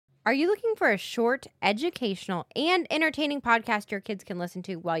Are you looking for a short, educational, and entertaining podcast your kids can listen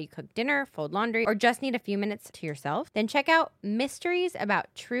to while you cook dinner, fold laundry, or just need a few minutes to yourself? Then check out Mysteries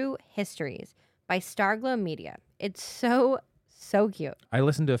About True Histories by Starglow Media. It's so cute. I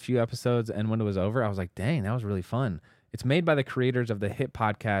listened to a few episodes, and when it was over, I was like, dang, that was really fun. It's made by the creators of the hit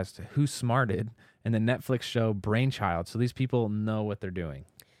podcast Who Smarted and the Netflix show Brainchild, so these people know what they're doing.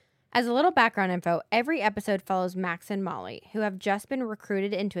 As a little background info, every episode follows Max and Molly, who have just been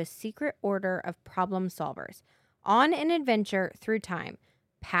recruited into a secret order of problem solvers, on an adventure through time,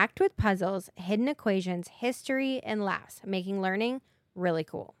 packed with puzzles, hidden equations, history, and laughs, making learning really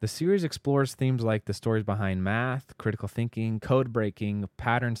cool. The series explores themes like the stories behind math, critical thinking, code breaking,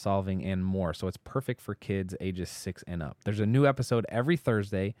 pattern solving, and more, so it's perfect for kids ages 6 and up. There's a new episode every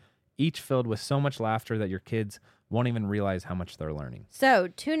Thursday, each filled with so much laughter that your kids won't even realize how much they're learning. So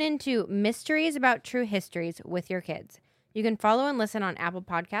tune into Mysteries About True Histories with your kids. You can follow and listen on Apple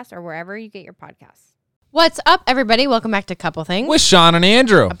Podcasts or wherever you get your podcasts. What's up, everybody? Welcome back to Couple Things, With Sean and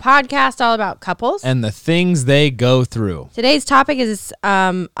Andrew, a podcast all about couples and the things they go through. Today's topic is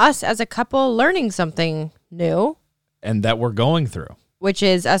us as a couple learning something new. And that we're going through. Which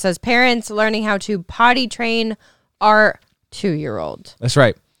is us as parents learning how to potty train our 2-year-old. That's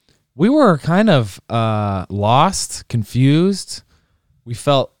right. We were kind of lost, confused. We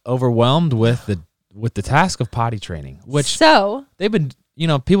felt overwhelmed with the task of potty training, which so they've been,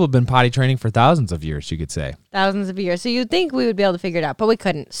 people have been potty training for thousands of years, you could say. Thousands of years. So you'd think we would be able to figure it out, but we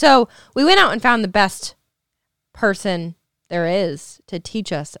couldn't. So we went out and found the best person there is to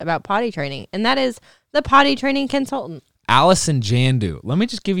teach us about potty training, and that is the potty training consultant, Allison Jandu. Let me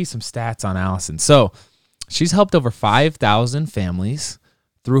just give you some stats on Allison. So she's helped over 5,000 families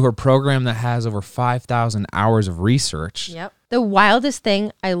through her program that has over 5,000 hours of research. Yep. The wildest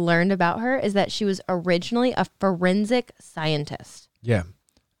thing I learned about her is that she was originally a forensic scientist. Yeah.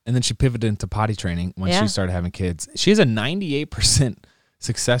 And then she pivoted into potty training when she started having kids. She has a 98%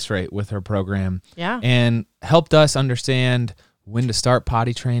 success rate with her program. Yeah. And helped us understand when to start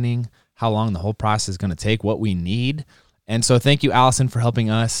potty training, how long the whole process is going to take, what we need. And so thank you, Allison, for helping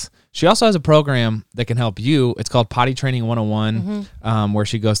us. She also has a program that can help you. It's called Potty Training 101, where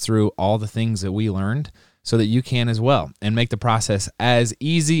she goes through all the things that we learned so that you can as well and make the process as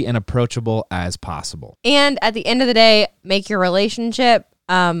easy and approachable as possible. And at the end of the day, make your relationship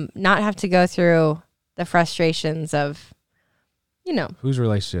not have to go through the frustrations of, Whose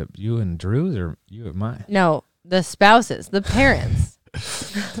relationship? You and Drew's or you and mine? No, the spouses, the parents.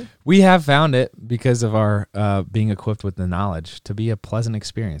 We have found it because of our being equipped with the knowledge to be a pleasant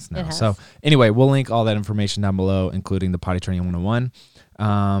experience now. So anyway, we'll link all that information down below, including the Potty Training 101.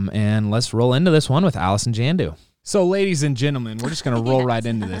 And let's roll into this one with Allison Jandu. So ladies and gentlemen, we're just going to roll right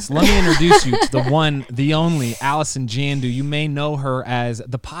into this. Let me introduce you to the one, the only Allison Jandu. You may know her as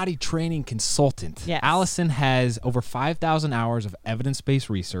the potty training consultant. Yes. Allison has over 5,000 hours of evidence-based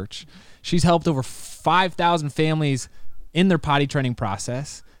research. She's helped over 5,000 families in their potty training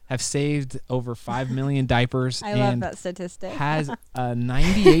process, have saved over 5 million diapers. I love that statistic. Has a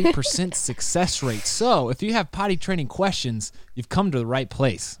 98% success rate. So if you have potty training questions, you've come to the right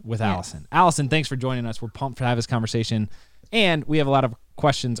place with Allison. Allison, thanks for joining us. We're pumped to have this conversation. And we have a lot of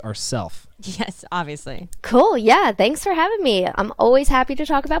questions ourselves. Yes, obviously. Cool. Yeah. Thanks for having me. I'm always happy to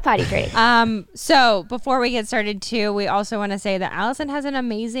talk about potty training. So before we get started too, we also want to say that Allison has an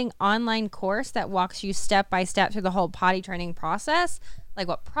amazing online course that walks you step by step through the whole potty training process, like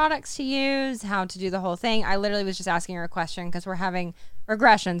what products to use, how to do the whole thing. I literally was just asking her a question because we're having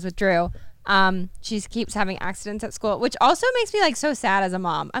regressions with Drew. She keeps having accidents at school, which also makes me like so sad as a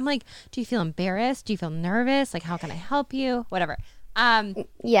mom. I'm like, do you feel embarrassed? Do you feel nervous? Like, how can I help you? Whatever.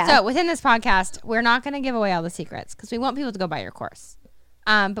 Yeah. So within this podcast, we're not going to give away all the secrets because we want people to go buy your course.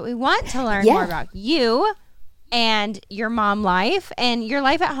 But we want to learn more about you and your mom life and your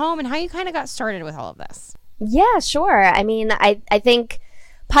life at home and how you kind of got started with all of this. Yeah, sure. I mean, I think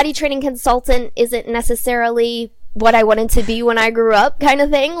potty training consultant isn't necessarily what I wanted to be when I grew up kind of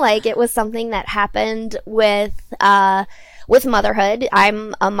thing. Like it was something that happened with motherhood.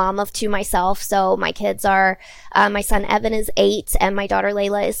 I'm a mom of 2 myself. So my kids are, my son Evan is 8 and my daughter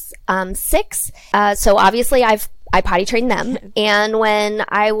Layla is 6. So obviously I potty trained them. And when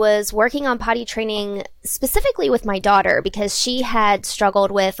I was working on potty training specifically with my daughter, because she had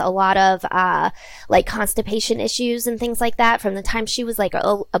struggled with a lot of like constipation issues and things like that from the time she was like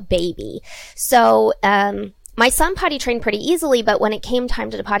a baby. So my son potty trained pretty easily, but when it came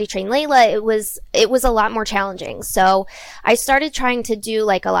time to potty train Layla, it was a lot more challenging. So I started trying to do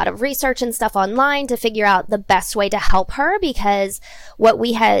like a lot of research and stuff online to figure out the best way to help her, because what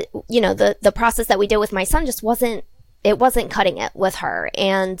we had, the process that we did with my son just wasn't it wasn't cutting it with her.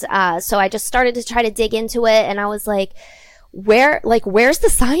 And so I just started to try to dig into it, and I was like, where's the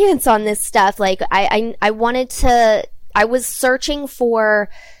science on this stuff? Like I was searching for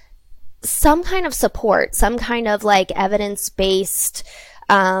some kind of support, some kind of like evidence-based,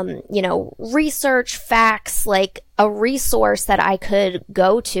 research, facts, like a resource that I could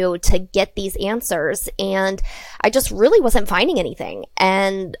go to get these answers. And I just really wasn't finding anything.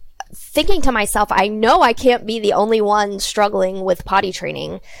 And thinking to myself, I know I can't be the only one struggling with potty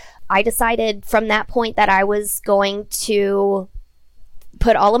training. I decided from that point that I was going to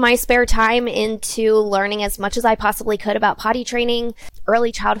put all of my spare time into learning as much as I possibly could about potty training,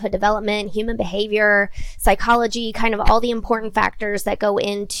 early childhood development, human behavior, psychology, kind of all the important factors that go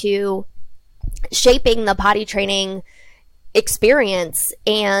into shaping the potty training experience.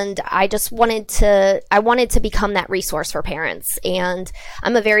 And I just wanted to become that resource for parents. And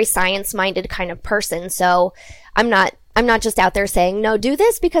I'm a very science-minded kind of person, so I'm not just out there saying, no, do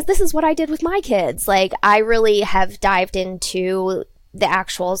this because this is what I did with my kids. Like, I really have dived into the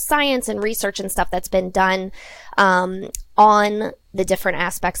actual science and research and stuff that's been done on the different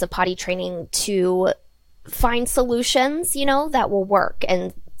aspects of potty training to find solutions, that will work.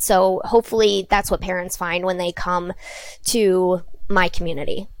 And so hopefully that's what parents find when they come to my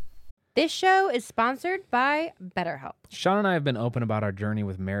community. This show is sponsored by BetterHelp. Sean and I have been open about our journey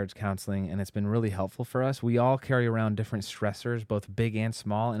with marriage counseling, and it's been really helpful for us. We all carry around different stressors, both big and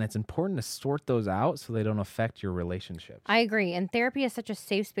small, and it's important to sort those out so they don't affect your relationships. I agree, and therapy is such a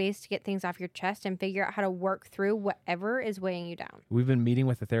safe space to get things off your chest and figure out how to work through whatever is weighing you down. We've been meeting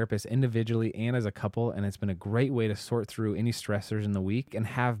with a therapist individually and as a couple, and it's been a great way to sort through any stressors in the week and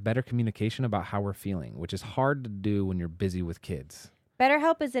have better communication about how we're feeling, which is hard to do when you're busy with kids.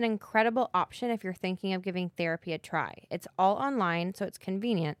 BetterHelp is an incredible option if you're thinking of giving therapy a try. It's all online, so it's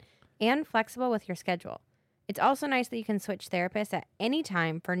convenient and flexible with your schedule. It's also nice that you can switch therapists at any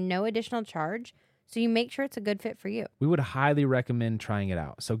time for no additional charge, so you make sure it's a good fit for you. We would highly recommend trying it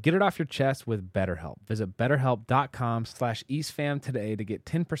out. So get it off your chest with BetterHelp. Visit BetterHelp.com/EastFam today to get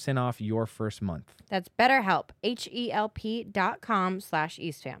 10% off your first month. That's BetterHelp,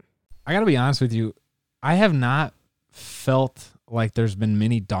 HELP.com/EastFam. I got to be honest with you. I have not felt like there's been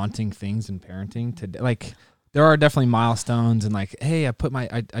many daunting things in parenting today. Like, there are definitely milestones and like, hey, I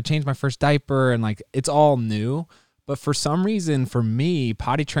changed my first diaper and like, it's all new. But for some reason, for me,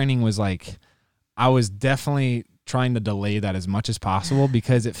 potty training was like, I was definitely trying to delay that as much as possible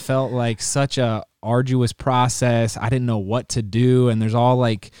because it felt like such a arduous process. I didn't know what to do. And there's all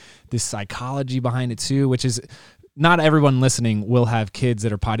like this psychology behind it too, which is not everyone listening will have kids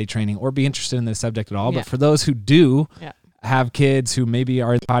that are potty training or be interested in this subject at all. But for those who do have kids who maybe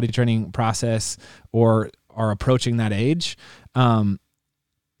are in the potty training process or are approaching that age,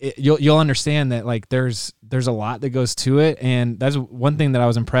 you'll understand that like there's a lot that goes to it. And that's one thing that I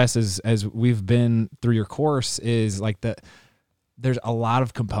was impressed as we've been through your course is like there's a lot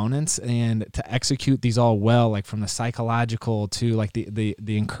of components, and to execute these all well, like from the psychological to like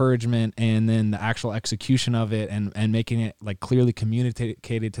the encouragement and then the actual execution of it and making it like clearly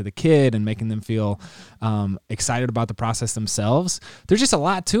communicated to the kid and making them feel excited about the process themselves. There's just a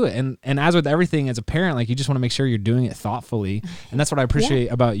lot to it. And as with everything as a parent, like you just want to make sure you're doing it thoughtfully. And that's what I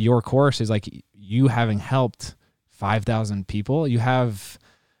appreciate about your course is like you having helped 5,000 people. You have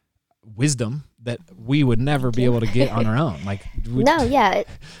wisdom that we would never be able to get on our own. Like,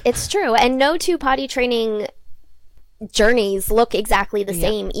 it's true. And no two potty training journeys look exactly the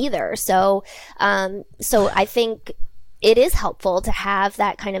same either. So I think it is helpful to have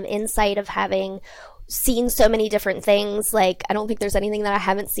that kind of insight of having seen so many different things. Like, I don't think there's anything that I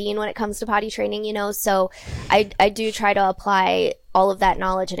haven't seen when it comes to potty training, so I do try to apply all of that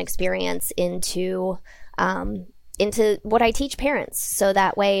knowledge and experience into what I teach parents. So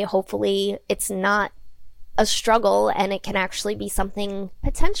that way, hopefully it's not a struggle and it can actually be something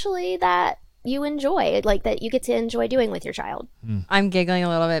potentially that you enjoy, like that you get to enjoy doing with your child. I'm giggling a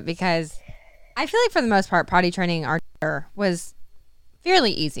little bit because I feel like for the most part, potty training our was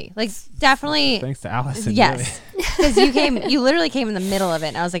fairly easy. Like, definitely. Thanks to Allison. Yes. Because you literally came in the middle of it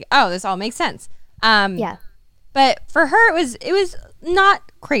and I was like, oh, this all makes sense. But for her, it was not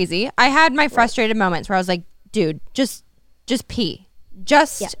crazy. I had my frustrated moments where I was like, dude, just pee.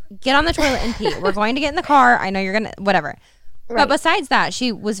 Just get on the toilet and pee. We're going to get in the car. I know you're going to, whatever. Right. But besides that,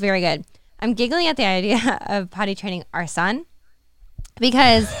 she was very good. I'm giggling at the idea of potty training our son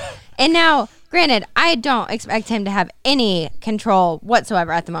because, and now, granted, I don't expect him to have any control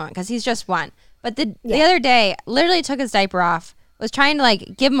whatsoever at the moment because he's just one. But the other day, literally took his diaper off, was trying to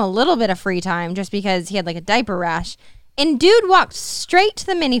like give him a little bit of free time just because he had like a diaper rash. And dude walked straight to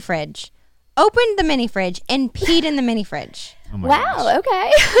the mini fridge, opened the mini fridge and peed in the mini fridge. Oh my Wow. gosh.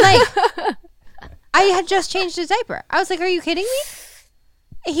 Okay. Like, I had just changed his diaper. I was like, are you kidding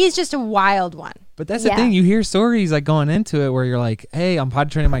me? He's just a wild one. But that's the thing. You hear stories like going into it where you're like, hey, I'm potty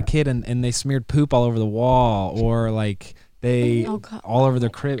training my kid and they smeared poop all over the wall, or like they all over their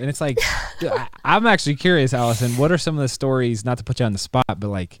crib. And it's like, dude, I'm actually curious, Allison, what are some of the stories, not to put you on the spot, but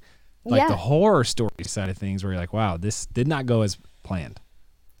like the horror story side of things where you're like, wow, this did not go as planned.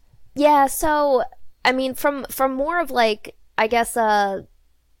 Yeah. So, I mean, from more of like, I guess,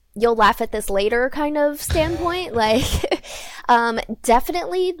 you'll laugh at this later kind of standpoint, like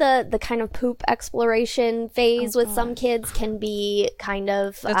definitely the kind of poop exploration phase with some kids can be kind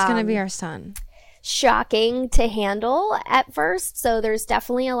of that's gonna be our son, shocking to handle at first. So there's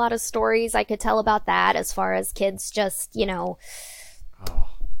definitely a lot of stories I could tell about that, as far as kids just, you know,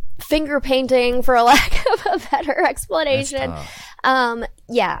 finger painting, for a lack of a better explanation.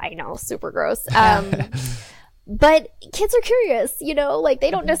 Yeah, I know, super gross. But kids are curious, you know, like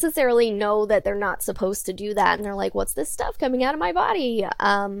they don't necessarily know that they're not supposed to do that. And they're like, what's this stuff coming out of my body?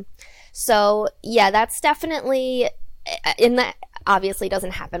 So yeah, that's definitely, and that obviously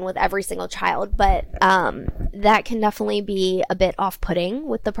doesn't happen with every single child, but that can definitely be a bit off-putting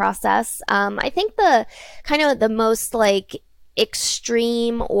with the process. I think the kind of the most like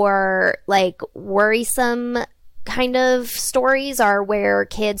extreme or like worrisome kind of stories are where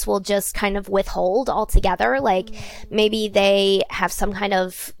kids will just kind of withhold altogether. Like maybe they have some kind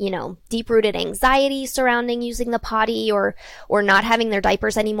of, you know, deep-rooted anxiety surrounding using the potty or not having their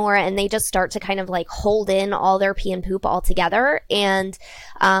diapers anymore, and they just start to kind of like hold in all their pee and poop altogether. And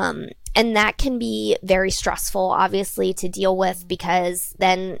that can be very stressful, obviously, to deal with, because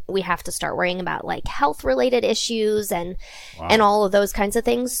then we have to start worrying about like health-related issues and all of those kinds of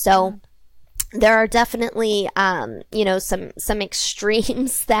things. So there are definitely, you know, some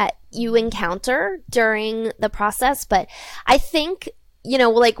extremes that you encounter during the process. But I think, you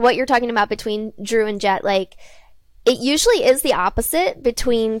know, like what you're talking about between Drew and Jet, like it usually is the opposite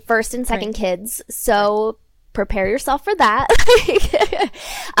between first and second kids. So prepare yourself for that.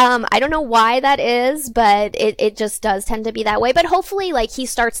 I don't know why that is, but it just does tend to be that way. But hopefully, like, he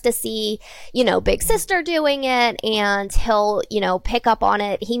starts to see, you know, big sister doing it, and he'll, you know, pick up on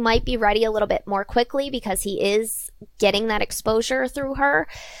it. He might be ready a little bit more quickly because he is getting that exposure through her.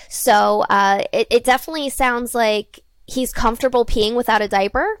 So it definitely sounds like he's comfortable peeing without a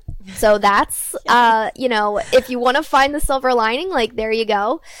diaper. So that's, you know, if you want to find the silver lining, like, there you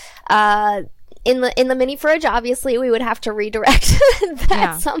go. In the mini fridge, obviously, we would have to redirect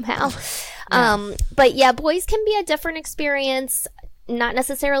that somehow. But yeah, boys can be a different experience, not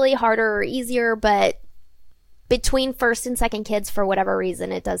necessarily harder or easier, but between first and second kids, for whatever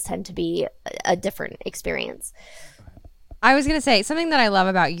reason, it does tend to be a different experience. I was going to say, something that I love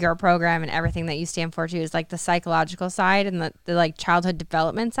about your program and everything that you stand for too is like the psychological side and the like childhood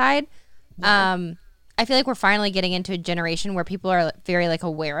development side. I feel like we're finally getting into a generation where people are very like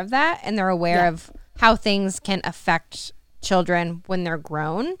aware of that, and they're aware of how things can affect children when they're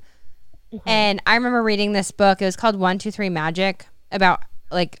grown. And I remember reading this book. It was called 1, 2, 3 Magic, about,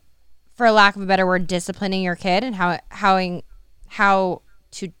 like, for lack of a better word, disciplining your kid and how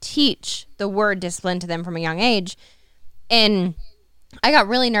to teach the word discipline to them from a young age. And I got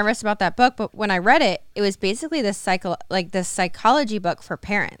really nervous about that book, but when I read it, it was basically this psychology book for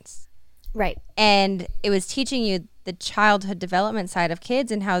parents. Right. And it was teaching you the childhood development side of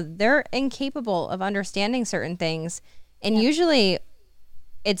kids and how they're incapable of understanding certain things. And usually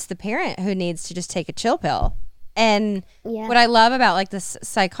it's the parent who needs to just take a chill pill. And what I love about like the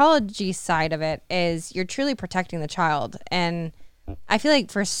psychology side of it is you're truly protecting the child. And I feel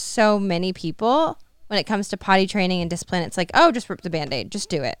like for so many people, when it comes to potty training and discipline, it's like, oh, just rip the Band-Aid, just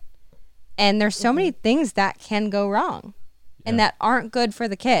do it. And there's so many things that can go wrong and that aren't good for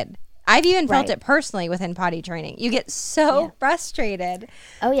the kid. I've even felt it personally within potty training. You get so frustrated.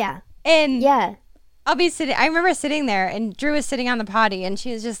 Oh, yeah. And I'll be sitting, I remember sitting there and Drew was sitting on the potty and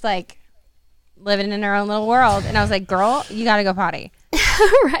she was just like living in her own little world. And I was like, girl, you got to go potty.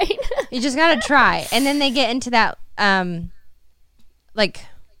 Right. You just got to try. And then they get into that, like,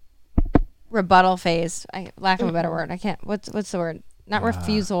 rebuttal phase. Lack of a better word. I can't, what's the word? Not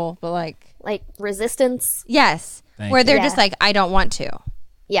refusal, but like resistance. Yes. Where they're just like, I don't want to.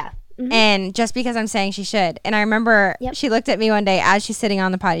 Yeah. And just because I'm saying she should. And I remember she looked at me one day as she's sitting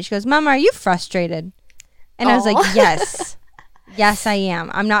on the potty. She goes, Mama, are you frustrated? And I was like, yes. Yes, I am.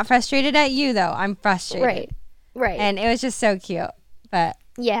 I'm not frustrated at you, though. I'm frustrated. Right. And it was just so cute. But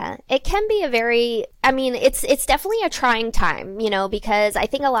yeah, it can be a very, I mean, it's definitely a trying time, you know, because I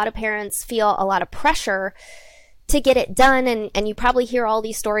think a lot of parents feel a lot of pressure to get it done. And you probably hear all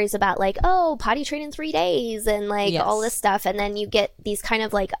these stories about like, oh, potty train in 3 days and like all this stuff. And then you get these kind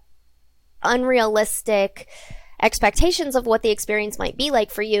of like unrealistic expectations of what the experience might be like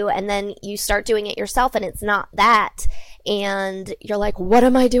for you. And then you start doing it yourself and it's not that. And you're like, what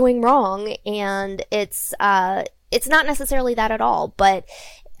am I doing wrong? And it's not necessarily that at all. But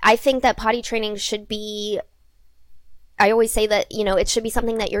I think that potty training should be, I always say that, you know, it should be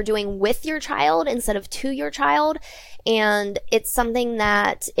something that you're doing with your child instead of to your child. And it's something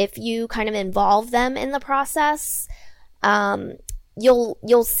that if you kind of involve them in the process,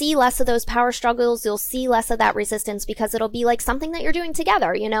 you'll see less of those power struggles. You'll see less of that resistance because it'll be like something that you're doing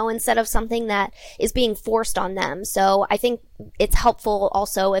together, you know, instead of something that is being forced on them. So I think it's helpful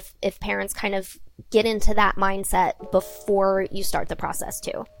also if parents kind of get into that mindset before you start the process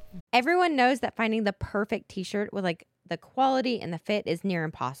too. Everyone knows that finding the perfect t-shirt with like the quality and the fit is near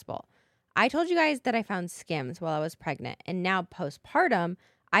impossible. I told you guys that I found Skims while I was pregnant, and now postpartum,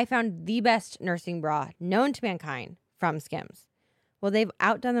 I found the best nursing bra known to mankind from Skims. Well, they've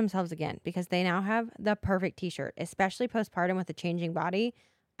outdone themselves again because they now have the perfect t-shirt, especially postpartum with a changing body.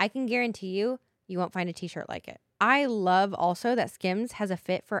 I can guarantee you won't find a t-shirt like it. I love also that Skims has a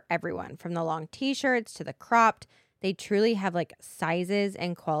fit for everyone, from the long t-shirts to the cropped. They truly have like sizes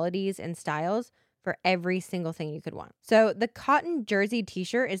and qualities and styles for every single thing you could want. So the cotton jersey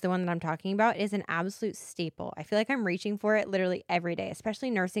t-shirt is the one that I'm talking about. It is an absolute staple. I feel like I'm reaching for it literally every day,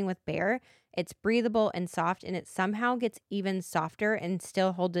 especially nursing with Bear. It's breathable and soft, and it somehow gets even softer and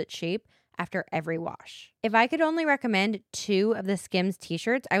still holds its shape after every wash. If I could only recommend 2 of the Skims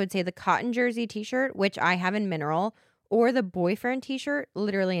t-shirts, I would say the cotton jersey t-shirt, which I have in mineral, or the boyfriend t-shirt,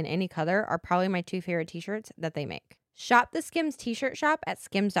 literally in any color, are probably my 2 favorite t-shirts that they make. Shop the Skims t-shirt shop at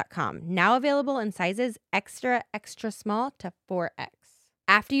skims.com. Now available in sizes extra, extra small to 4X.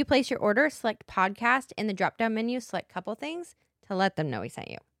 After you place your order, select podcast in the drop-down menu, select couple things to let them know we sent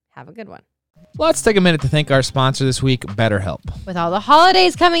you. Have a good one. Let's take a minute to thank our sponsor this week, BetterHelp. With all the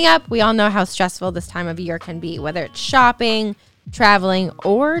holidays coming up, we all know how stressful this time of year can be, whether it's shopping, traveling,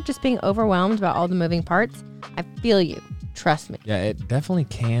 or just being overwhelmed by all the moving parts. I feel you. Trust me. Yeah, it definitely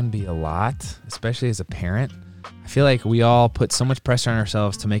can be a lot, especially as a parent. I feel like we all put so much pressure on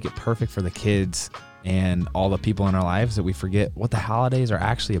ourselves to make it perfect for the kids and all the people in our lives that we forget what the holidays are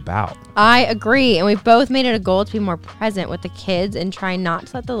actually about. I agree. And we've both made it a goal to be more present with the kids and try not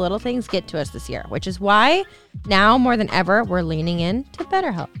to let the little things get to us this year, which is why now more than ever, we're leaning in to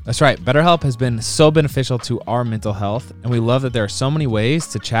BetterHelp. That's right. BetterHelp has been so beneficial to our mental health, and we love that there are so many ways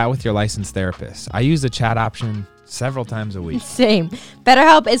to chat with your licensed therapist. I use the chat option several times a week. Same.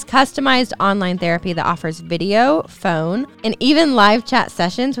 BetterHelp is customized online therapy that offers video, phone, and even live chat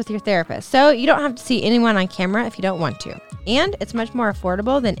sessions with your therapist. So you don't have to see anyone on camera if you don't want to. And it's much more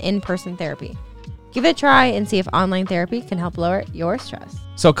affordable than in-person therapy. Give it a try and see if online therapy can help lower your stress.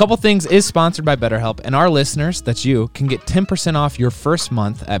 So A Couple Things is sponsored by BetterHelp, and our listeners, that's you, can get 10% off your first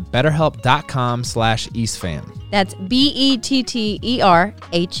month at betterhelp.com/EastFam. That's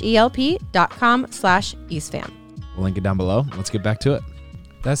BetterHelp.com/EastFam. We'll link it down below. Let's get back to it.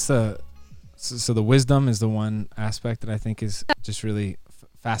 That's so the wisdom is the one aspect that I think is just really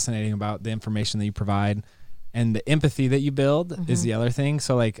fascinating about the information that you provide, and the empathy that you build is the other thing.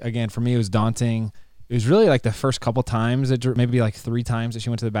 So like, again, for me, it was daunting. It was really like the first couple times, maybe like 3 times that she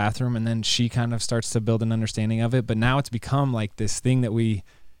went to the bathroom, and then she kind of starts to build an understanding of it. But now it's become like this thing that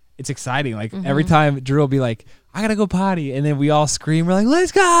it's exciting. Like every time Drew will be like, I gotta go potty. And then we all scream. We're like,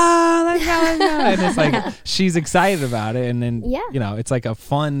 let's go. And it's like, she's excited about it. And then, you know, it's like a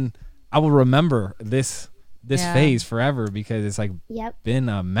fun, I will remember this phase forever because it's like been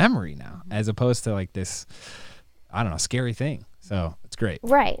a memory now as opposed to like this, I don't know, scary thing. So it's great.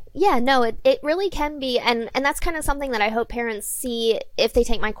 Right. Yeah, no, it really can be. And that's kind of something that I hope parents see if they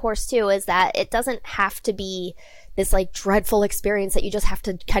take my course too, is that it doesn't have to be this like dreadful experience that you just have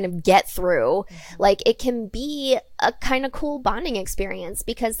to kind of get through. Like it can be a kind of cool bonding experience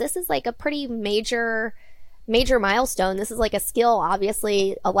because this is like a pretty major milestone. This is like a skill,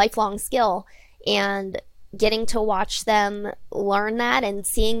 obviously a lifelong skill, and getting to watch them learn that and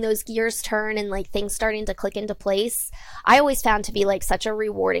seeing those gears turn and like things starting to click into place, I always found to be like such a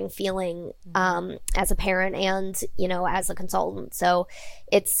rewarding feeling as a parent and, you know, as a consultant. So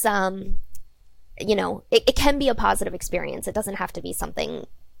it's, you know, it can be a positive experience. It doesn't have to be something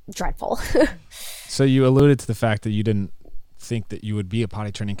dreadful. So you alluded to the fact that you didn't think that you would be a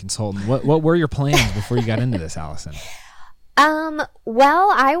potty training consultant. What were your plans before you got into this, Allison?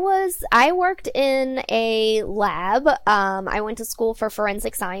 Well, I worked in a lab. I went to school for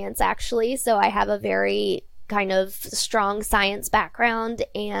forensic science, actually. So I have a very kind of strong science background.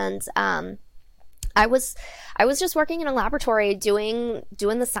 And, I was just working in a laboratory doing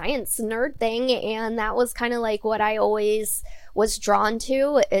the science nerd thing, and that was kind of like what I always was drawn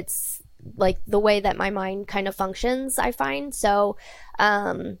to. It's like the way that my mind kind of functions, I find. So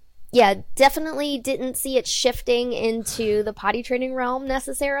yeah, definitely didn't see it shifting into the potty training realm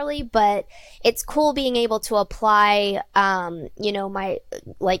necessarily, but it's cool being able to apply, my,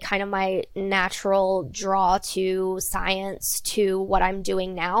 like, kind of my natural draw to science to what I'm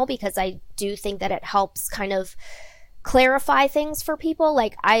doing now, because I do think that it helps kind of clarify things for people.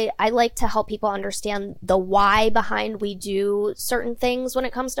 Like, I like to help people understand the why behind we do certain things when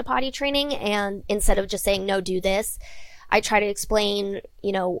it comes to potty training, and instead of just saying, no, do this, I try to explain,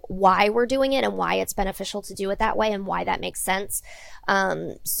 why we're doing it and why it's beneficial to do it that way and why that makes sense.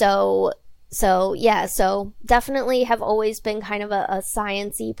 So definitely have always been kind of a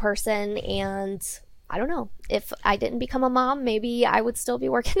science-y person. And I don't know, if I didn't become a mom, maybe I would still be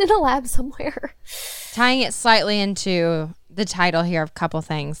working in a lab somewhere. Tying it slightly into the title here of a couple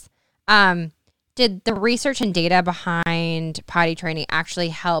things. Did the research and data behind potty training actually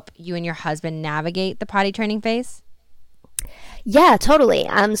help you and your husband navigate the potty training phase? Yeah, totally.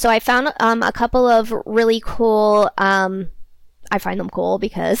 So I found a couple of really cool, I find them cool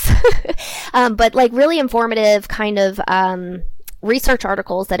because, but like really informative kind of research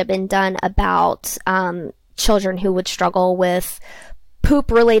articles that have been done about children who would struggle with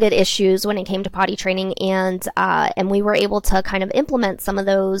poop-related issues when it came to potty training, and we were able to kind of implement some of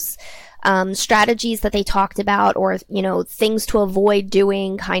those strategies that they talked about, or things to avoid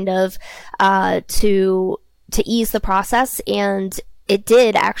doing, kind of to ease the process, and it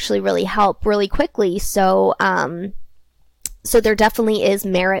did actually really help really quickly. So so there definitely is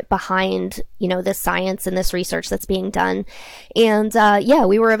merit behind this science and this research that's being done. And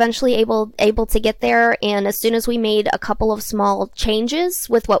we were eventually able to get there, and as soon as we made a couple of small changes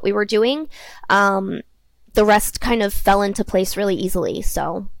with what we were doing, the rest kind of fell into place really easily,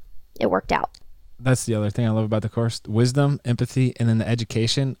 so it worked out. That's the other thing I love about the course: wisdom, empathy, and then the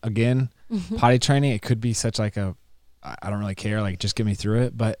education. Again, potty training, it could be such like I don't really care, like just get me through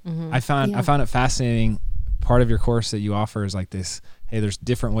it. But I found it fascinating. Part of your course that you offer is like this, hey, there's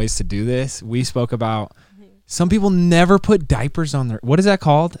different ways to do this. We spoke about some people never put diapers on what is that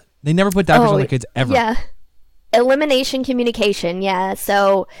called? They never put diapers on their kids ever. Yeah. Elimination communication. Yeah.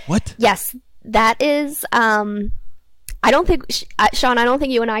 So what? Yes, that is, I don't think, Sean, I don't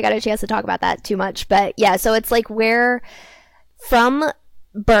think you and I got a chance to talk about that too much, but yeah, so it's like where from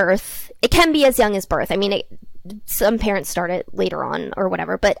birth, it can be as young as birth. I mean, some parents start it later on or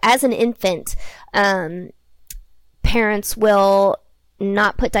whatever, but as an infant, parents will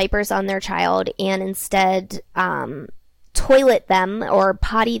not put diapers on their child and instead toilet them or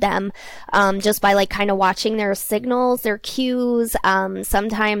potty them just by like kind of watching their signals, their cues.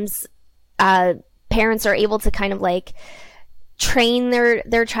 Sometimes parents are able to kind of like train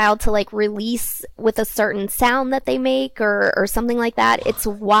their child to like release with a certain sound that they make or something like that. It's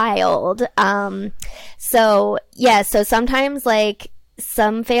wild. So sometimes like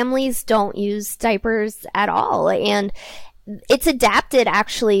some families don't use diapers at all, and it's adapted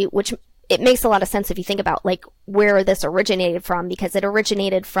actually, which it makes a lot of sense if you think about like where this originated from, because it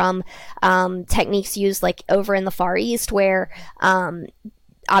originated from techniques used like over in the Far East, where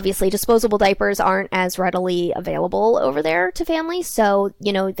obviously disposable diapers aren't as readily available over there to families. So,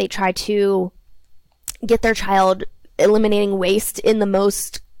 they try to get their child eliminating waste in the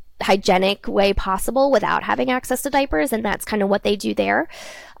most hygienic way possible without having access to diapers. And that's kind of what they do there.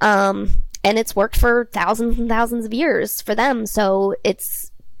 And it's worked for thousands and thousands of years for them. So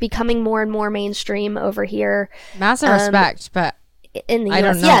it's becoming more and more mainstream over here. Massive respect, but in the US, I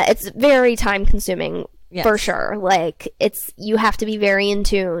don't know. Yeah, it's very time consuming. Yes. For sure. Like you have to be very in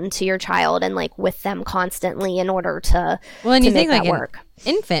tune to your child and like with them constantly in order to, and you make think that like work.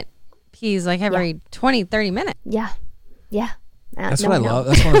 Infant pees like every 20, 30 minutes. Yeah. Yeah. That's what I love.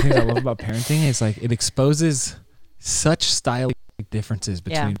 That's one of the things I love about parenting is like it exposes such style differences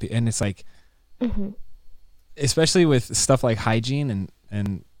between people. And it's like, especially with stuff like hygiene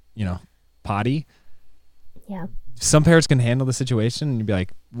and potty. Yeah. Some parents can handle the situation and you'd be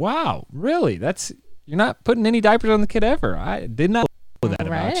like, wow, really? You're not putting any diapers on the kid ever. I did not know that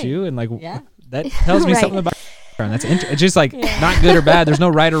about you. And like, that tells me something about you. And it's just like not good or bad. There's no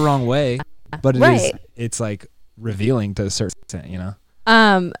right or wrong way, but it's like revealing to a certain extent,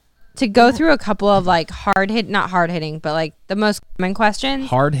 To go through a couple of like not hard hitting, but like the most common questions.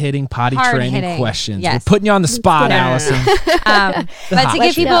 Hard hitting potty training questions. Yes. We're putting you on the spot, Allison. But to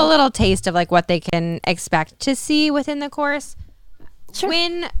give people a little taste of like what they can expect to see within the course. Sure.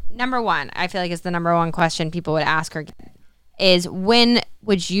 Number one, I feel like is the number one question people would ask her is when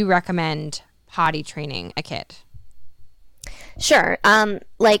would you recommend potty training a kid? Sure.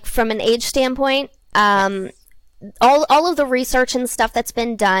 Like from an age standpoint, all of the research and stuff that's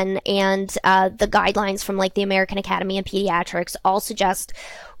been done and the guidelines from like the American Academy of Pediatrics all suggest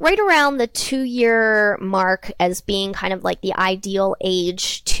right around the 2-year mark as being kind of like the ideal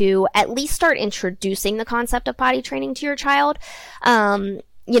age to at least start introducing the concept of potty training to your child.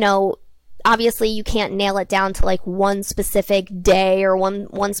 You know, obviously you can't nail it down to like one specific day or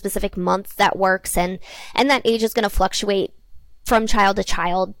one specific month that works, and that age is going to fluctuate from child to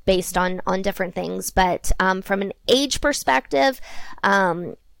child based on different things. But from an age perspective,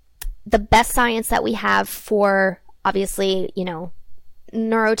 the best science that we have for, obviously, you know,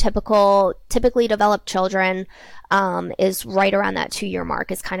 neurotypical, typically developed children is right around that 2-year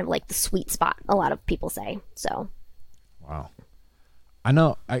mark is kind of like the sweet spot, a lot of people say. So. Wow. I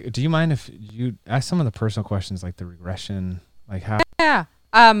know. Do you mind if you ask some of the personal questions, like the regression, like how? Yeah.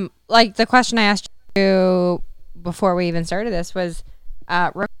 Like the question I asked you before we even started this was,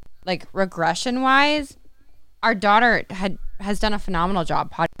 like regression wise, our daughter has done a phenomenal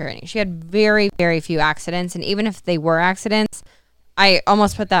job potty training. She had very, very few accidents, and even if they were accidents, I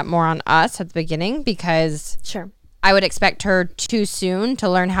almost put that more on us at the beginning because sure, I would expect her too soon to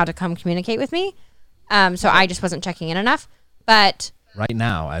learn how to come communicate with me. So I just wasn't checking in enough. But right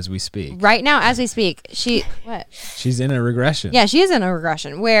now, as we speak, she's in a regression. Yeah, she is in a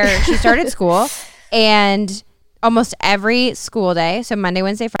regression where she started school and almost every school day, so Monday,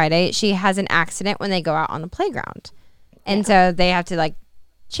 Wednesday, Friday, she has an accident when they go out on the playground. And so they have to like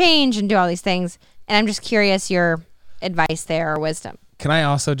change and do all these things. And I'm just curious your advice there or wisdom. Can I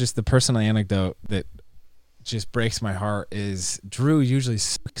also just, the personal anecdote that just breaks my heart is Drew usually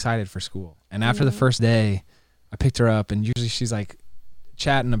so excited for school. And after the first day, I picked her up and usually she's like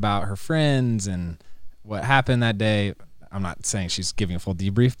chatting about her friends and what happened that day. I'm not saying she's giving a full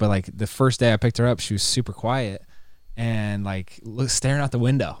debrief, but like the first day I picked her up, she was super quiet and like staring out the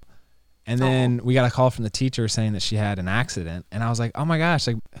window. And then we got a call from the teacher saying that she had an accident. And I was like, oh my gosh,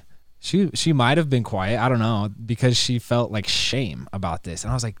 like she might have been quiet. I don't know, because she felt like shame about this.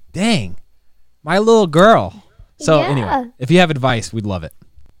 And I was like, dang, my little girl. So anyway, if you have advice, we'd love it.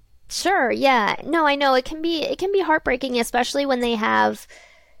 Sure. Yeah. No, I know it can be heartbreaking, especially when they have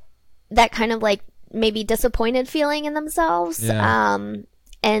that kind of like maybe disappointed feeling in themselves. Yeah.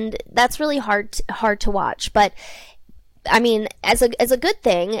 And that's really hard to watch. But I mean, as a good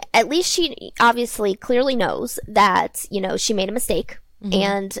thing, at least she obviously clearly knows that, you know, she made a mistake.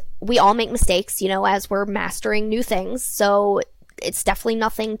 And we all make mistakes, you know, as we're mastering new things. So it's definitely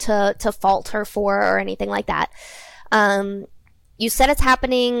nothing to fault her for or anything like that. You said it's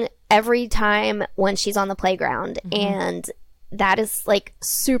happening every time when she's on the playground, and that is like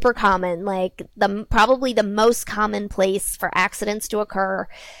super common. Like probably the most common place for accidents to occur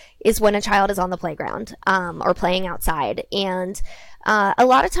is when a child is on the playground or playing outside. And a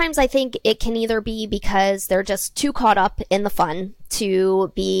lot of times I think it can either be because they're just too caught up in the fun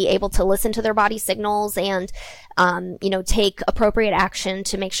to be able to listen to their body signals and, you know, take appropriate action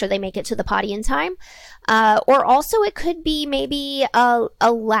to make sure they make it to the potty in time. Or also it could be maybe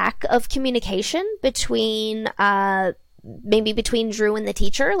a lack of communication between Drew and the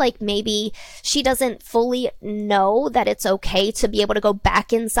teacher. Like maybe she doesn't fully know that it's okay to be able to go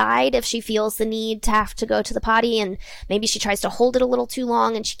back inside if she feels the need to have to go to the potty, and maybe she tries to hold it a little too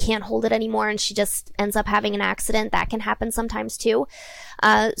long and she can't hold it anymore and she just ends up having an accident. That can happen sometimes too.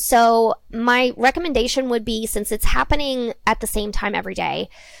 So my recommendation would be, since it's happening at the same time every day,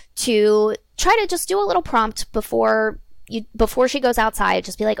 to try to just do a little prompt before she goes outside.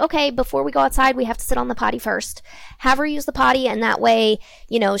 Just be like, okay, before we go outside, we have to sit on the potty first. Have her use the potty, and that way,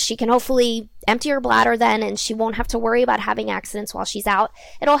 you know, she can hopefully empty her bladder then, and she won't have to worry about having accidents while she's out.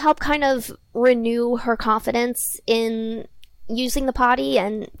 It'll help kind of renew her confidence in using the potty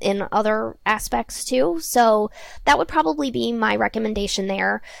and in other aspects too. So that would probably be my recommendation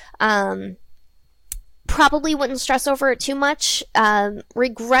there. Probably wouldn't stress over it too much.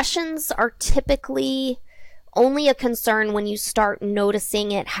 Regressions are typically only a concern when you start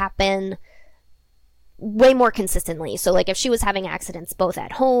noticing it happen way more consistently. So like if she was having accidents both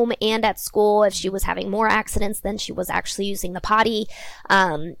at home and at school, if she was having more accidents than she was actually using the potty.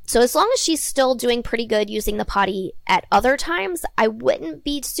 So as long as she's still doing pretty good using the potty at other times, I wouldn't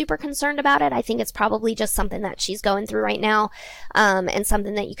be super concerned about it. I think it's probably just something that she's going through right now, and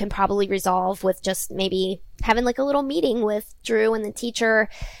something that you can probably resolve with just maybe having like a little meeting with Drew and the teacher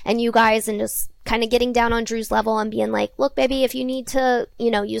and you guys, and just kind of getting down on Drew's level and being like, look, baby, if you need to,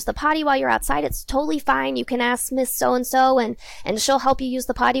 use the potty while you're outside, it's totally fine. You can ask Miss So-and-so and she'll help you use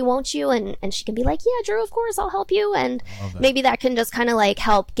the potty, won't you? And she can be like, yeah, Drew, of course, I'll help you. And maybe that can just kind of like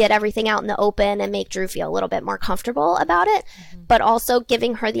help get everything out in the open and make Drew feel a little bit more comfortable about it. But also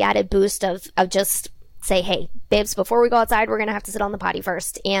giving her the added boost of just say, hey, babes, before we go outside, we're going to have to sit on the potty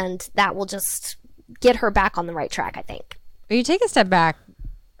first. And that will just get her back on the right track, I think. When you take a step back,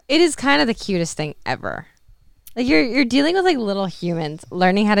 it is kind of the cutest thing ever. Like you're dealing with like little humans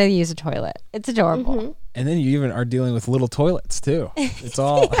learning how to use a toilet. It's adorable. And then you even are dealing with little toilets too. It's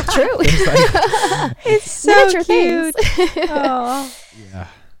all true. It's so miniature cute. things.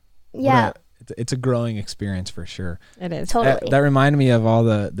 Yeah. It's a growing experience for sure. It is. Totally. That reminded me of all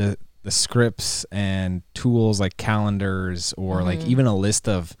the scripts and tools like calendars or like even a list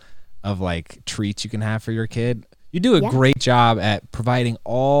of like treats you can have for your kid. You do a great job at providing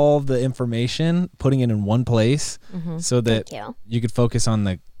all the information, putting it in one place so that you could focus on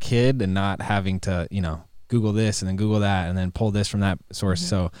the kid and not having to, Google this and then Google that and then pull this from that source.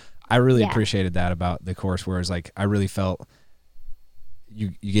 So I really appreciated that about the course, whereas like I really felt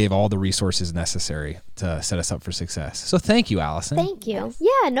you gave all the resources necessary to set us up for success. So thank you, Allison. Thank you.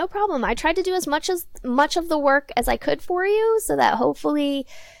 Yeah, no problem. I tried to do as much of the work as I could for you so that hopefully,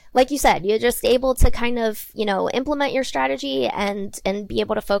 like you said, you're just able to kind of, implement your strategy and be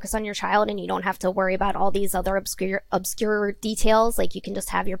able to focus on your child, and you don't have to worry about all these other obscure details. Like you can just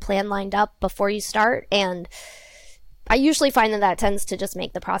have your plan lined up before you start. And I usually find that tends to just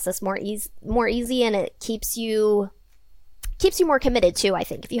make the process more easy, and it keeps you more committed too, I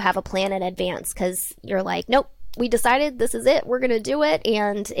think, if you have a plan in advance, because you're like, nope, we decided this is it, we're going to do it.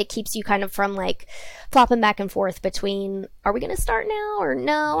 And it keeps you kind of from like flopping back and forth between, are we going to start now or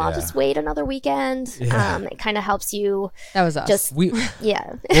no, I'll just wait another weekend. It kind of helps you. That was us. Well,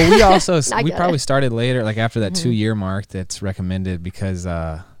 we also, we probably started later, like after that 2-year mark that's recommended, because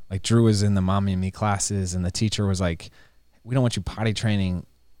like Drew was in the Mommy and Me classes and the teacher was like, we don't want you potty training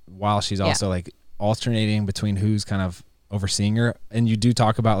while she's also like alternating between who's kind of overseeing her. And you do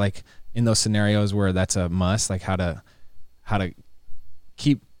talk about like in those scenarios where that's a must, like how to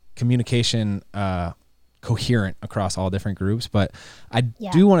keep communication coherent across all different groups. But I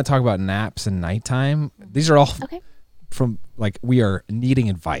do want to talk about naps and nighttime. These are all from like, we are needing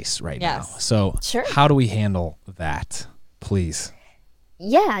advice right now. So how do we handle that, please?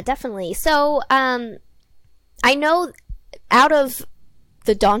 Yeah, definitely. So I know out of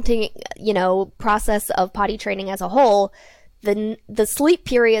the daunting, process of potty training as a whole, the sleep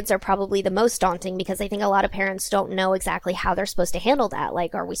periods are probably the most daunting, because I think a lot of parents don't know exactly how they're supposed to handle that.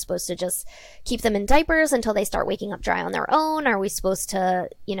 Like, are we supposed to just keep them in diapers until they start waking up dry on their own? Are we supposed to,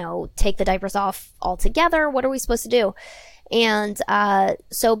 take the diapers off altogether? What are we supposed to do? And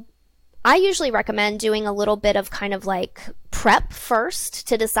so I usually recommend doing a little bit of kind of like prep first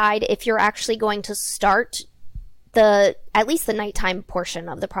to decide if you're actually going to start at least the nighttime portion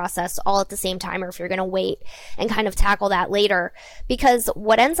of the process all at the same time, or if you're going to wait and kind of tackle that later. Because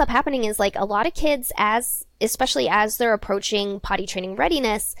what ends up happening is like a lot of kids, especially as they're approaching potty training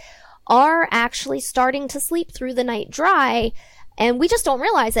readiness, are actually starting to sleep through the night dry. And we just don't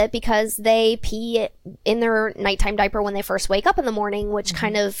realize it because they pee in their nighttime diaper when they first wake up in the morning, which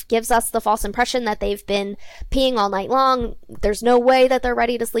kind of gives us the false impression that they've been peeing all night long. There's no way that they're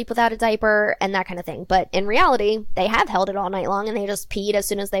ready to sleep without a diaper and that kind of thing. But in reality, they have held it all night long and they just peed as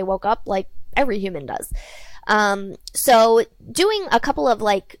soon as they woke up, like every human does. So doing a couple of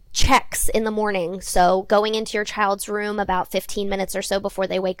like checks in the morning. So going into your child's room about 15 minutes or so before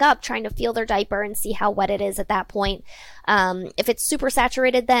they wake up, trying to feel their diaper and see how wet it is at that point. If it's super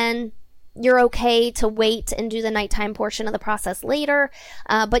saturated, then you're okay to wait and do the nighttime portion of the process later.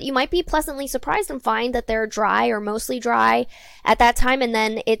 But you might be pleasantly surprised and find that they're dry or mostly dry at that time. And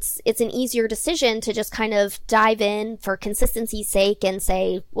then it's an easier decision to just kind of dive in for consistency's sake and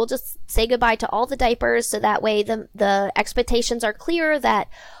say, we'll just say goodbye to all the diapers. So that way the expectations are clear that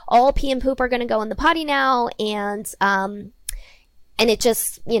all pee and poop are going to go in the potty now. And it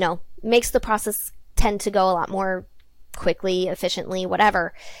just, makes the process tend to go a lot more quickly, efficiently,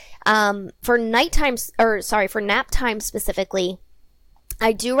 whatever. For nap time specifically,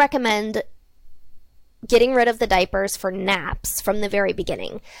 I do recommend getting rid of the diapers for naps from the very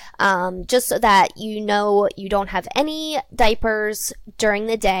beginning, just so that you don't have any diapers during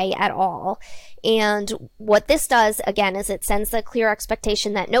the day at all. And what this does, again, is it sends the clear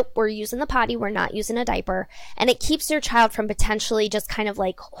expectation that, nope, we're using the potty, we're not using a diaper. And it keeps your child from potentially just kind of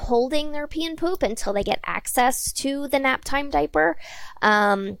like holding their pee and poop until they get access to the nap time diaper.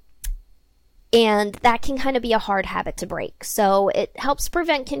 And that can kind of be a hard habit to break. So it helps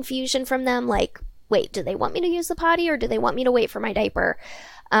prevent confusion from them, like, wait, do they want me to use the potty or do they want me to wait for my diaper?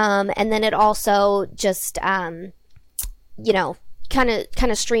 And then it also just, kind of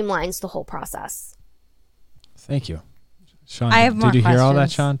streamlines the whole process. Thank you. Sean, I have more did you questions. hear all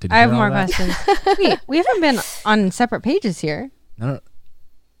that, Sean? I have more questions. Wait, we haven't been on separate pages here. No.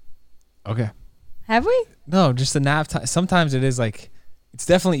 Okay. Have we? No, just the nap time. Sometimes it is like, it's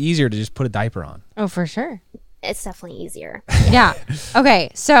definitely easier to just put a diaper on. Oh, for sure. It's definitely easier. Yeah. Okay,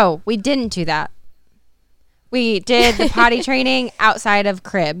 so we didn't do that. We did the potty training outside of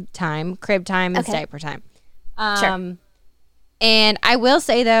crib time. Crib time is diaper time. Sure. And I will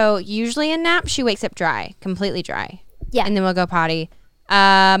say, though, usually in nap, she wakes up dry, completely dry. Yeah. And then we'll go potty.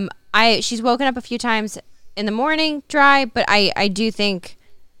 She's woken up a few times in the morning dry, but I do think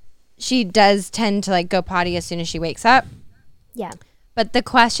she does tend to like go potty as soon as she wakes up. Yeah. But the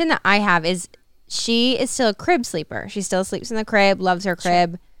question that I have is, she is still a crib sleeper. She still sleeps in the crib, loves her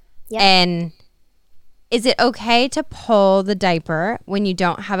crib. Sure. Yep. And is it okay to pull the diaper when you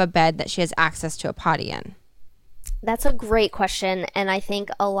don't have a bed that she has access to a potty in? That's a great question. And I think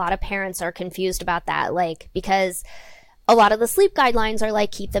a lot of parents are confused about that, like, because a lot of the sleep guidelines are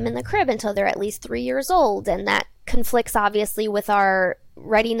like, keep them in the crib until they're at least 3 years old. And that conflicts obviously with our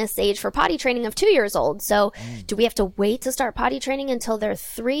readiness age for potty training of 2 years old. So do we have to wait to start potty training until they're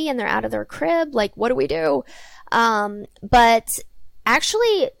 3 and they're out of their crib? Like, what do we do? But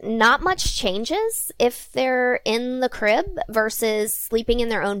actually, not much changes if they're in the crib versus sleeping in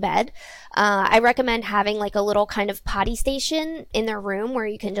their own bed. I recommend having like a little kind of potty station in their room where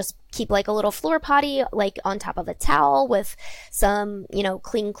you can just keep like a little floor potty like on top of a towel with some,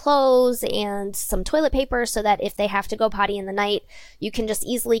 clean clothes and some toilet paper, so that if they have to go potty in the night, you can just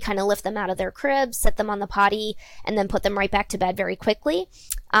easily kind of lift them out of their crib, set them on the potty, and then put them right back to bed very quickly.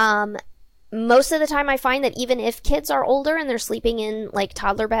 Most of the time I find that even if kids are older and they're sleeping in like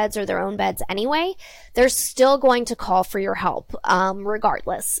toddler beds or their own beds anyway, they're still going to call for your help,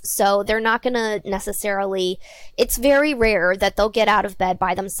 regardless. So they're not going to necessarily, it's very rare that they'll get out of bed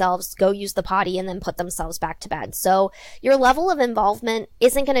by themselves, go use the potty, and then put themselves back to bed. So your level of involvement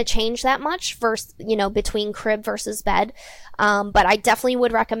isn't going to change that much between crib versus bed. But I definitely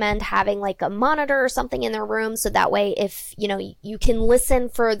would recommend having like a monitor or something in their room, so that way if, you can listen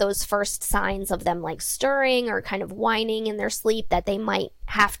for those first signs of them like stirring or kind of whining in their sleep that they might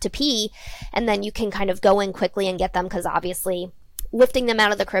have to pee, and then you can kind of go in quickly and get them, because obviously lifting them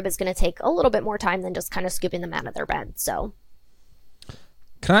out of the crib is going to take a little bit more time than just kind of scooping them out of their bed. So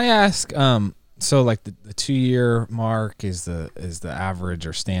can I ask, so like the 2-year mark is the average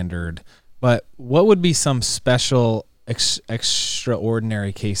or standard, but what would be some special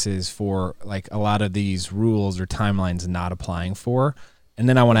extraordinary cases for like a lot of these rules or timelines not applying for? And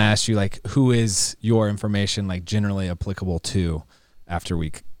then I want to ask you, like, who is your information like generally applicable to after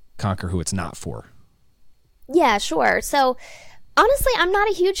we conquer who it's not for? Yeah, sure. So honestly, I'm not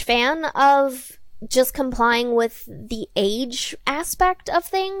a huge fan of just complying with the age aspect of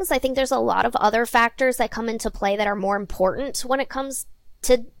things. I think there's a lot of other factors that come into play that are more important when it comes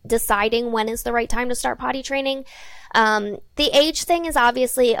to deciding when is the right time to start potty training. The age thing is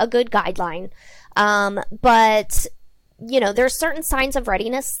obviously a good guideline. But there's certain signs of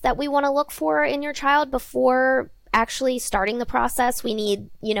readiness that we want to look for in your child before actually starting the process. We need,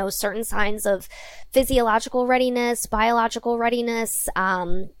 certain signs of physiological readiness, biological readiness,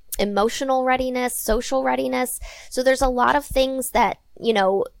 emotional readiness, social readiness. So there's a lot of things that,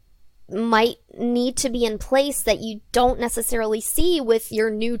 might need to be in place that you don't necessarily see with your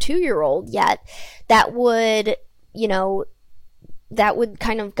new 2-year-old yet, that would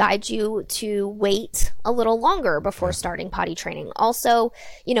kind of guide you to wait a little longer before starting potty training. Also,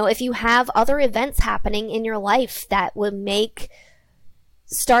 if you have other events happening in your life that would make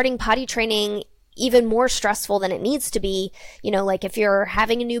starting potty training even more stressful than it needs to be, like if you're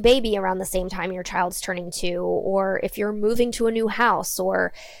having a new baby around the same time your child's turning 2, or if you're moving to a new house,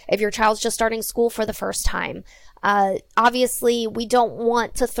 or if your child's just starting school for the first time. Obviously, we don't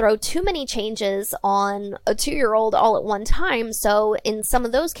want to throw too many changes on a 2-year-old all at one time. So in some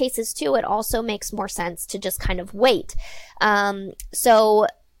of those cases too, it also makes more sense to just kind of wait. So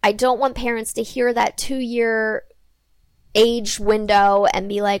I don't want parents to hear that 2-year age window and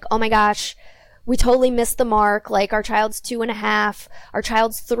be like, oh my gosh, we totally missed the mark. Like, our child's 2.5, our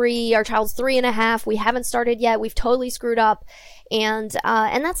child's 3, our child's 3.5. We haven't started yet. We've totally screwed up. And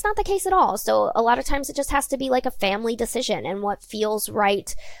that's not the case at all. So a lot of times it just has to be like a family decision and what feels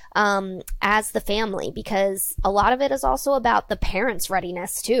right as the family, because a lot of it is also about the parents'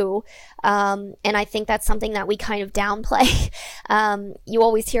 readiness too. And I think that's something that we kind of downplay. You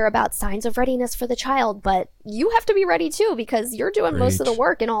always hear about signs of readiness for the child, but you have to be ready too, because you're doing most of the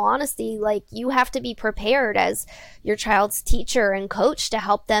work. In all honesty, like, you have to be prepared as your child's teacher and coach to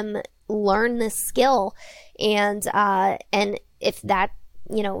help them learn this skill. And if that,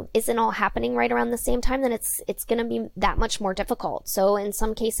 isn't all happening right around the same time, then it's going to be that much more difficult. So in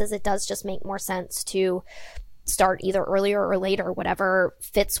some cases, it does just make more sense to start either earlier or later, whatever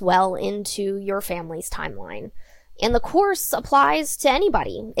fits well into your family's timeline. And the course applies to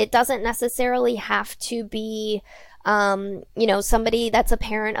anybody. It doesn't necessarily have to be, somebody that's a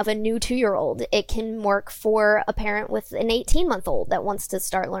parent of a new 2-year-old. It can work for a parent with an 18-month-old that wants to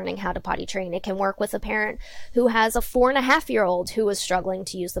start learning how to potty train. It can work with a parent who has a 4.5-year-old who is struggling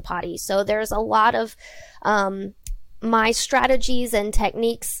to use the potty. So there's a lot of my strategies and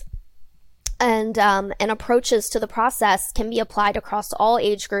techniques and approaches to the process can be applied across all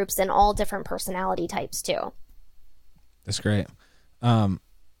age groups and all different personality types too. That's great.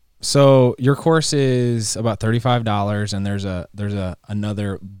 So your course is about $35, and there's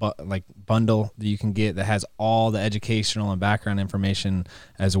another bundle that you can get that has all the educational and background information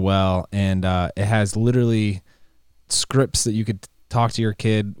as well, and it has literally scripts that you could talk to your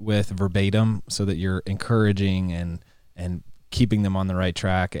kid with verbatim, so that you're encouraging and keeping them on the right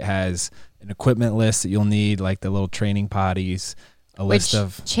track. It has an equipment list that you'll need, like the little training potties. Which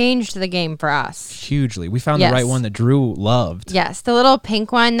changed the game for us hugely. We found the right one that Drew loved. Yes, the little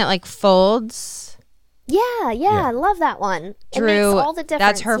pink one that like folds. Yeah, I love that one. Drew, it makes all the difference.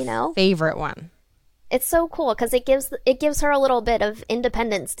 That's her favorite one. It's so cool because it gives her a little bit of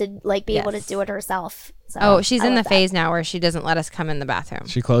independence to like be able to do it herself. So she's in the phase now where she doesn't let us come in the bathroom.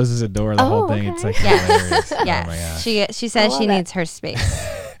 She closes the door the whole thing. Okay. It's like hilarious. Yes. Oh my gosh. She says she needs her space.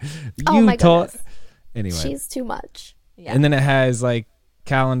 My goodness. Anyway, she's too much. Yeah. And then it has like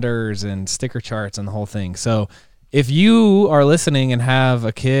calendars and sticker charts and the whole thing. So if you are listening and have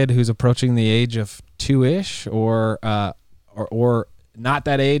a kid who's approaching the age of 2-ish or not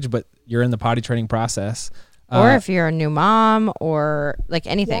that age, but you're in the potty training process, or if you're a new mom or like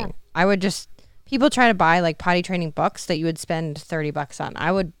anything, I would people try to buy like potty training books that you would spend $30 on.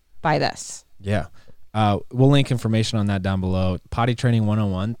 I would buy this. Yeah. We'll link information on that down below. Potty Training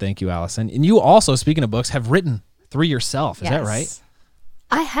 101. Thank you, Allison. And you also, speaking of books, have written 3 yourself. Is that right?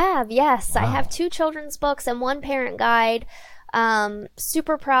 I have, yes. Wow. I have 2 children's books and 1 parent guide.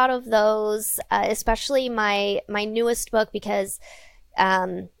 Super proud of those, especially my newest book, because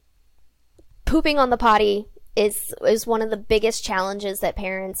pooping on the potty is one of the biggest challenges that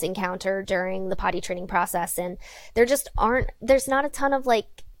parents encounter during the potty training process. And there's not a ton of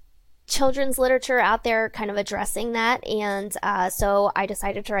like children's literature out there kind of addressing that, and so I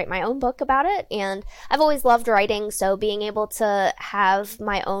decided to write my own book about it. And I've always loved writing, so being able to have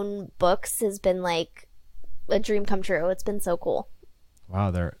my own books has been like a dream come true. It's been so cool.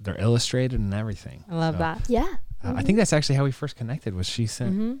 Wow, they're illustrated and everything. I love that. Yeah. I think that's actually how we first connected. Was she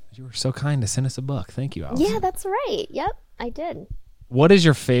sent? You were so kind to send us a book. Thank you, Allison. Yeah, that's right. Yep, I did. What is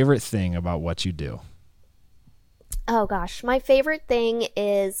your favorite thing about what you do? Oh gosh, my favorite thing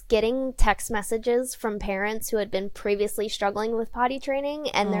is getting text messages from parents who had been previously struggling with potty training,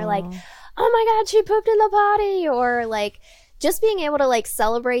 and they're like, "Oh my God, she pooped in the potty," or like just being able to like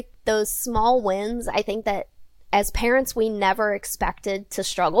celebrate those small wins. I think that as parents, we never expected to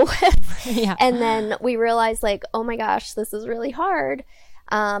struggle with, and then we realize like, oh my gosh, this is really hard,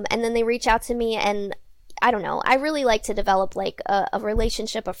 and then they reach out to me and. I don't know. I really like to develop like a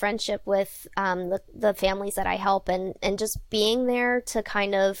relationship, a friendship with the families that I help, and just being there to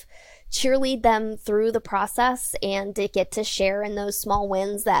kind of cheerlead them through the process and to get to share in those small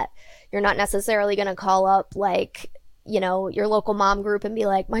wins that you're not necessarily going to call up like, your local mom group and be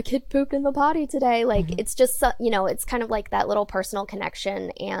like, my kid pooped in the potty today. Like it's just, it's kind of like that little personal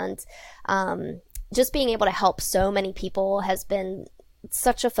connection, and just being able to help so many people has been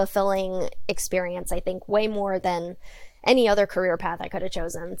such a fulfilling experience. I think way more than any other career path I could have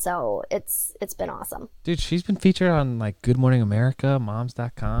chosen. So it's been awesome. Dude, she's been featured on like Good Morning America,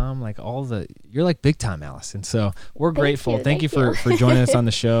 moms.com, like you're like big time, Allison. So we're grateful. Thank you for joining us on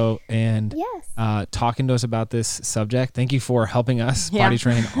the show and talking to us about this subject. Thank you for helping us potty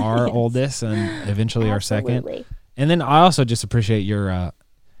train our oldest and eventually our second. And then I also just appreciate your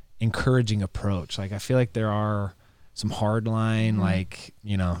encouraging approach. Like I feel like there are some hard line, like,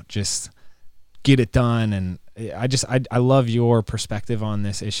 just get it done. And I love your perspective on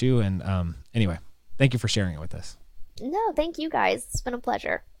this issue. And anyway, thank you for sharing it with us. No, thank you guys. It's been a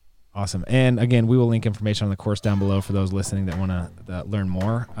pleasure. Awesome. And again, we will link information on the course down below for those listening that want to learn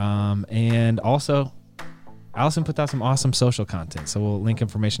more. And also, Allison put out some awesome social content. So we'll link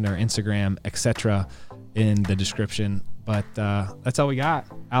information to her Instagram, etc. in the description. But that's all we got.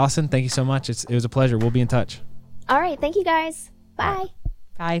 Allison, thank you so much. It was a pleasure. We'll be in touch. All right. Thank you guys. Bye.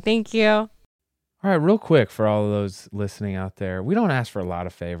 Bye. Thank you. All right, real quick for all of those listening out there. We don't ask for a lot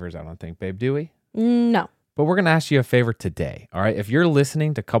of favors, I don't think, babe, do we? No. But we're going to ask you a favor today. All right. If you're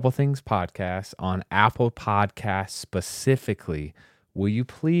listening to Couple Things Podcast on Apple Podcasts specifically, will you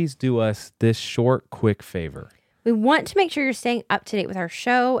please do us this short, quick favor? We want to make sure you're staying up to date with our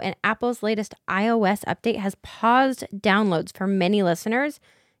show, and Apple's latest iOS update has paused downloads for many listeners.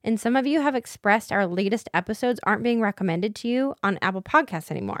 And some of you have expressed our latest episodes aren't being recommended to you on Apple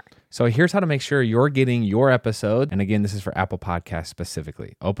Podcasts anymore. So here's how to make sure you're getting your episode. And again, this is for Apple Podcasts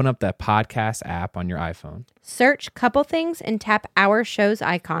specifically. Open up that podcast app on your iPhone. Search Couple Things and tap our show's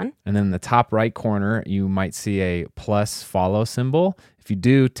icon. And then in the top right corner, you might see a plus follow symbol. If you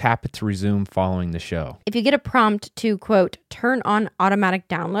do, tap it to resume following the show. If you get a prompt to, quote, turn on automatic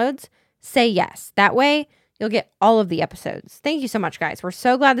downloads, say yes. That way, you'll get all of the episodes. Thank you so much, guys. We're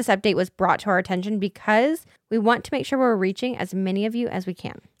so glad this update was brought to our attention because we want to make sure we're reaching as many of you as we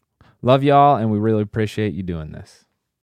can. Love y'all, and we really appreciate you doing this.